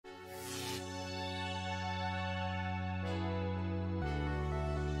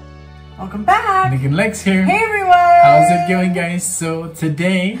Welcome back. NicknLex here. Hey everyone. How's it going, guys? So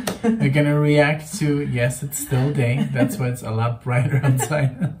today we're gonna react to, yes, it's still day. That's why it's a lot brighter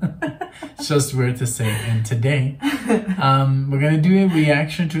outside. It's just weird to say. And today we're gonna do a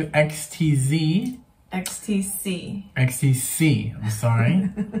reaction to XTC. I'm sorry.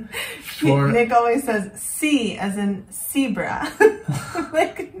 Nick always says C as in zebra.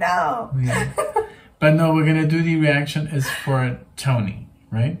 Like, no. Yeah. But no, we're gonna do the reaction is for Tony,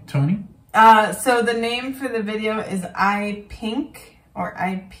 right? Tony? So the name for the video is I Pink or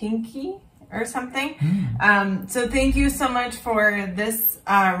I Pinky or something. So thank you so much for this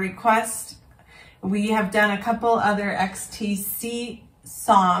request. We have done a couple other XTC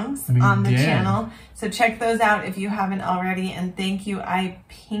songs on the channel, so check those out if you haven't already. And thank you, I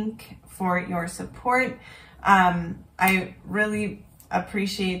Pink, for your support. I really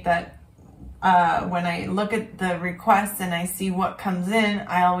appreciate that. When I look at the requests and I see what comes in,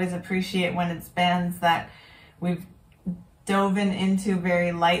 I always appreciate when it's bands that we've dove into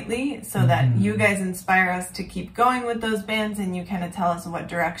very lightly, so that you guys inspire us to keep going with those bands and you kind of tell us what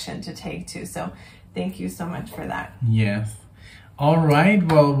direction to take to. So thank you so much for that. Yes. All right,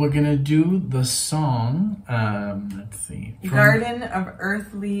 well, we're gonna do the song, let's see. Garden of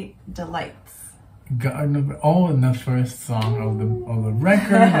Earthly Delights. Garden of, in the first song of the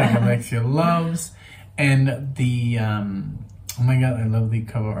record, like Alexia loves, and the oh my god, I love the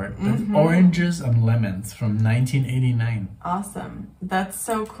cover art. Oranges and Lemons from 1989. Awesome, that's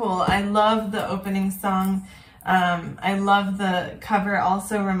so cool. I love the opening song. I love the cover.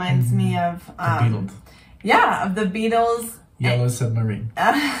 Also reminds me of the Beatles. Yeah, of the Beatles. Yellow Submarine.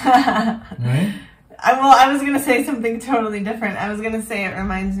 Right? I was going to say something totally different. I was going to say it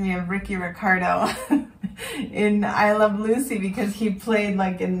reminds me of Ricky Ricardo in I Love Lucy, because he played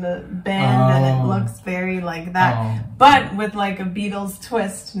like in the band and it looks very like that. But with like a Beatles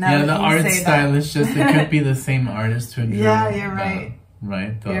twist. Now yeah, the art style is just, it could be the same artist who drew. Yeah, you're right.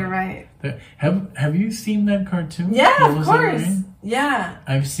 You're right. Have you seen that cartoon? Yeah, of course. Yeah.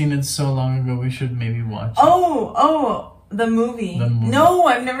 I've seen it so long ago, we should maybe watch it. The movie. No,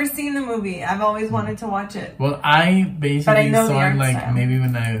 I've never seen the movie. I've always wanted to watch it. Well, I basically saw it like maybe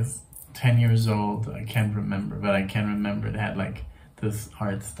when I was 10 years old. I can't remember, but I can remember it had like this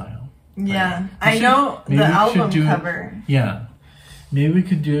art style. Yeah, I know the album cover. Yeah, maybe we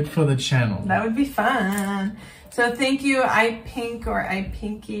could do it for the channel. That would be fun. So thank you, I Pink or I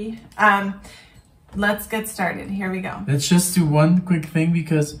Pinky. Let's get started. Here we go. Let's just do one quick thing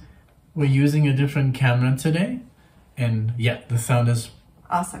because we're using a different camera today. And yeah, the sound is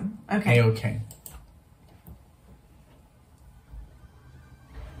awesome. Okay. A-okay.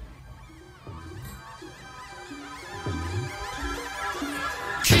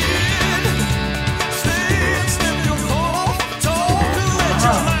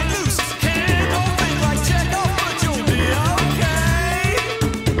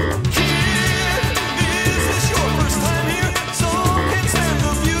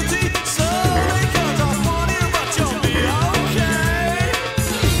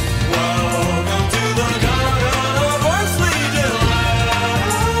 Welcome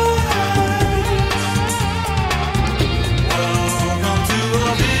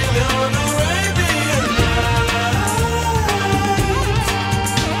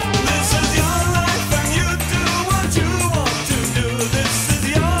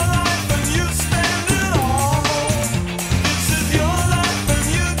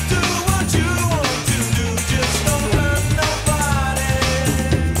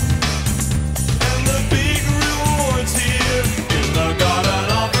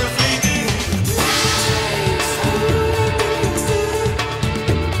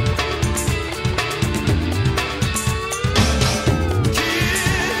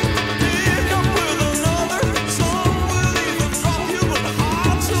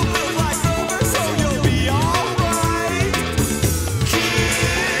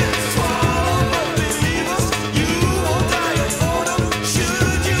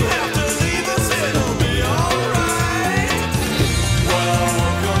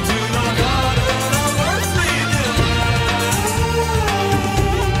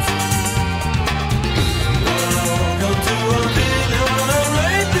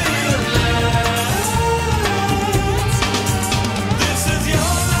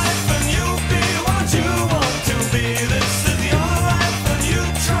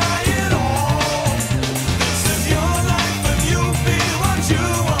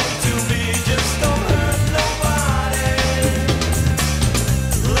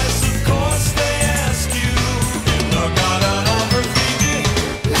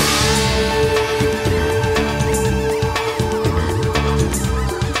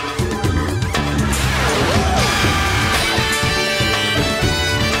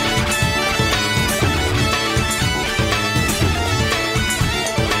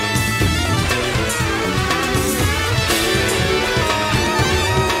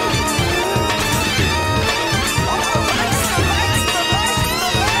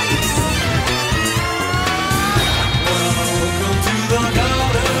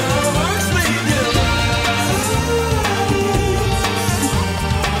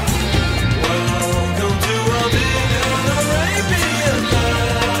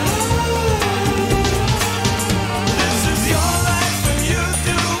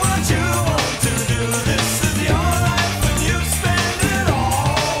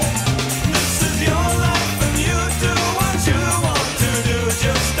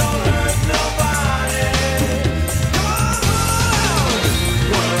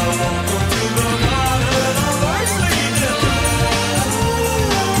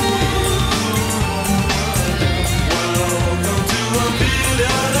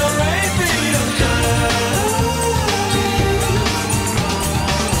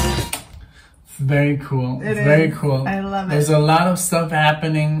very cool. It It's is. very cool. I love it. There's a lot of stuff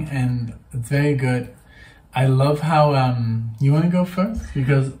happening, and it's very good. I love how you want to go first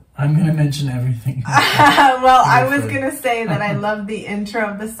because I'm gonna mention everything. Well, I was gonna say that I love the intro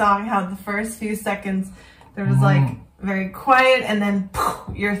of the song. How the first few seconds there was like very quiet, and then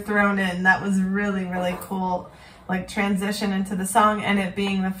poof, you're thrown in. That was really, really cool. Like transition into the song, and it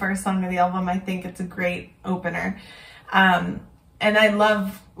being the first song of the album, I think it's a great opener. And I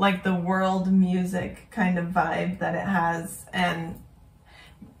love like the world music kind of vibe that it has, and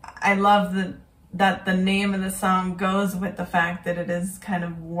I love that the name of the song goes with the fact that it is kind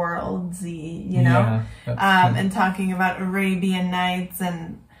of worldsy, you know, and talking about Arabian Nights,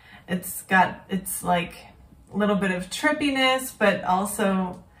 and it's like a little bit of trippiness, but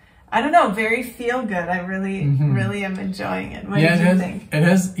also, I don't know, very feel good. I really, really am enjoying it. What did you think? It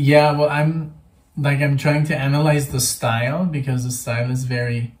has, yeah, well, I'm trying to analyze the style because the style is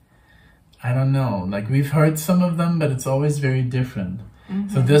very, I don't know, like we've heard some of them, but it's always very different.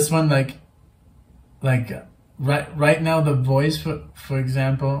 So this one, like right now, the voice, for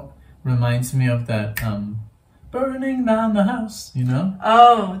example, reminds me of that burning down the house, you know?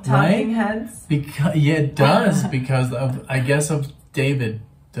 Oh, Talking Heads? Because yeah, it does because of, I guess, of David,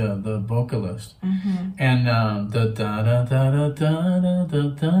 the vocalist, and the da da da da da da da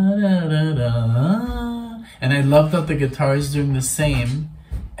da da da, and I love that the guitar is doing the same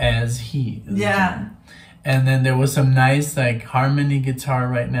as he is doing. And then there was some nice like harmony guitar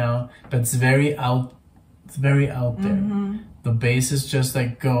right now, but it's very out there. The bass is just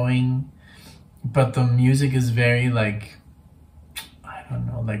like going, but the music is very like, I don't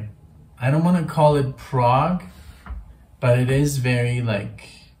know, like I don't want to call it prog, but it is very like,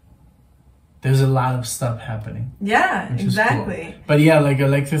 there's a lot of stuff happening. Yeah, exactly. Cool. But yeah, like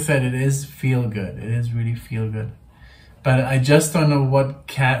Alexia said, it is feel good. It is really feel good. But I just don't know what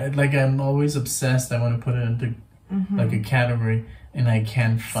like I'm always obsessed. I want to put it into like a category, and I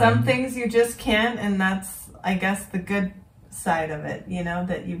can't find some things you just can't, and that's, I guess, the good side of it, you know,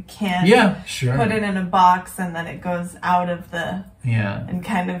 that you can't put it in a box and then it goes out of the and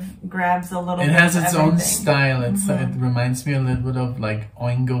kind of grabs a little bit. It has its everything. own style. It's it reminds me a little bit of like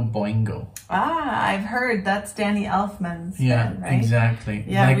Oingo Boingo. Ah, I've heard that's Danny Elfman's band, right? Exactly.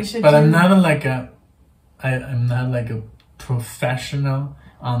 Yeah, like, we should. But I'm not I'm not like a professional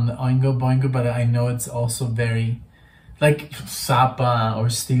on the Oingo Boingo, but I know it's also very like Sapa or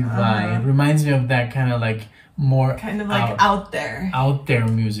Steve Vai. It reminds me of that kind of like more kind of like out there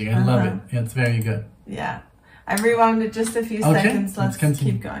music. I love it. Yeah, it's very good. Yeah, I rewound it just a few seconds. Let's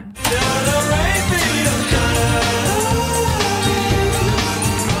keep going.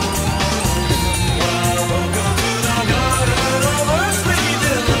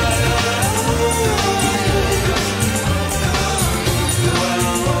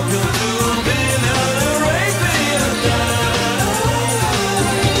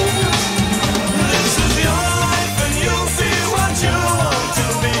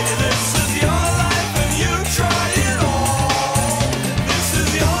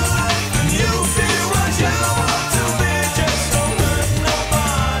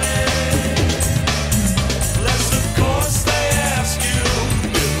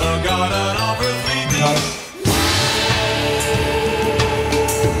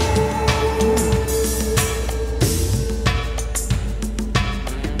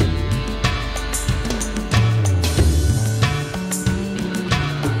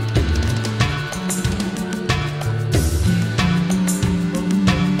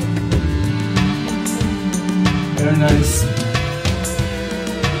 Very nice.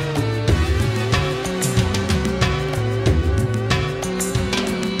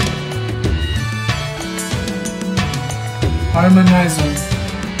 Harmonizer.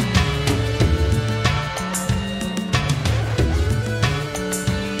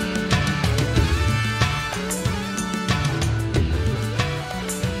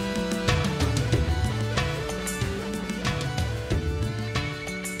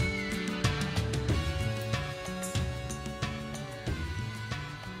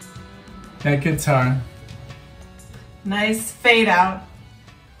 That guitar. Nice fade out.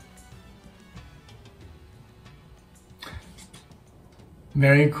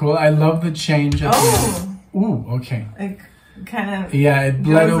 Very cool. I love the change at the end. Ooh, okay. It kind of it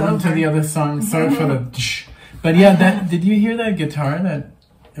bled over to the other song. Sorry for the but yeah, that did you hear that guitar that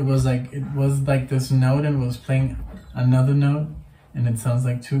it was like this note and it was playing another note and it sounds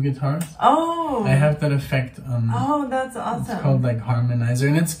like two guitars? Oh. I have that effect on that's awesome. It's called like harmonizer,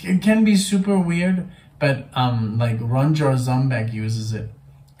 and it can be super weird, but like Ronjar Zombek uses it,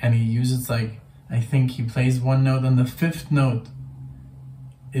 and he uses like, I think he plays one note and the fifth note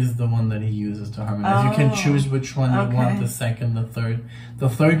is the one that he uses to harmonize. You can choose which one you want, the second, the third. The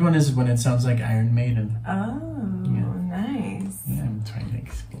third one is when it sounds like Iron Maiden. Nice. Yeah, I'm trying to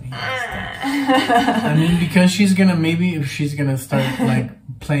explain I mean, because she's gonna, maybe if she's gonna start like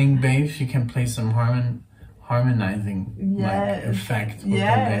playing bass, she can play some harmonizing like effect with the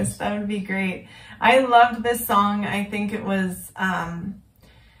bass. That would be great. I loved this song. I think it was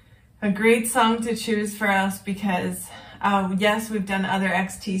a great song to choose for us because yes, we've done other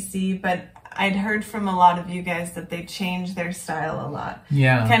XTC, but I'd heard from a lot of you guys that they changed their style a lot.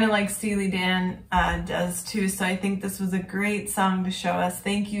 Yeah. Kind of like Steely Dan does too. So I think this was a great song to show us.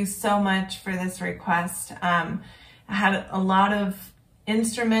 Thank you so much for this request. I had a lot of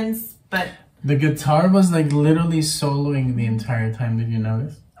instruments, but... The guitar was like literally soloing the entire time. Did you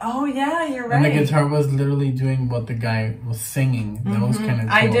notice? Oh yeah, you're right. And the guitar was literally doing what the guy was singing. That was kind of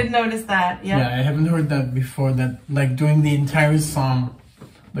cool. I did notice that, yeah. Yeah, I haven't heard that before, that like during the entire song,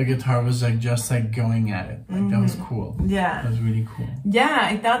 the guitar was like just like going at it. Like that was cool. Yeah. That was really cool. Yeah,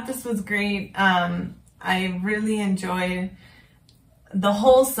 I thought this was great. I really enjoyed the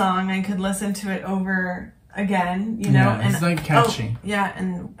whole song. I could listen to it over again, you know. Yeah, it's like catchy. Yeah,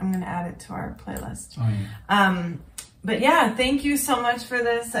 and I'm going to add it to our playlist. Oh, yeah. But yeah, thank you so much for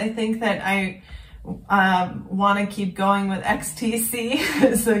this. I think that I want to keep going with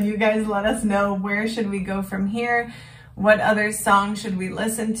XTC. So you guys let us know, where should we go from here? What other song should we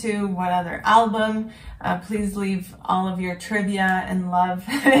listen to? What other album? Please leave all of your trivia and love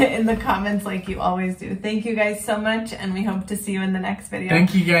in the comments like you always do. Thank you guys so much, and we hope to see you in the next video.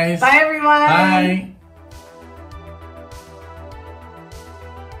 Thank you guys. Bye everyone. Bye.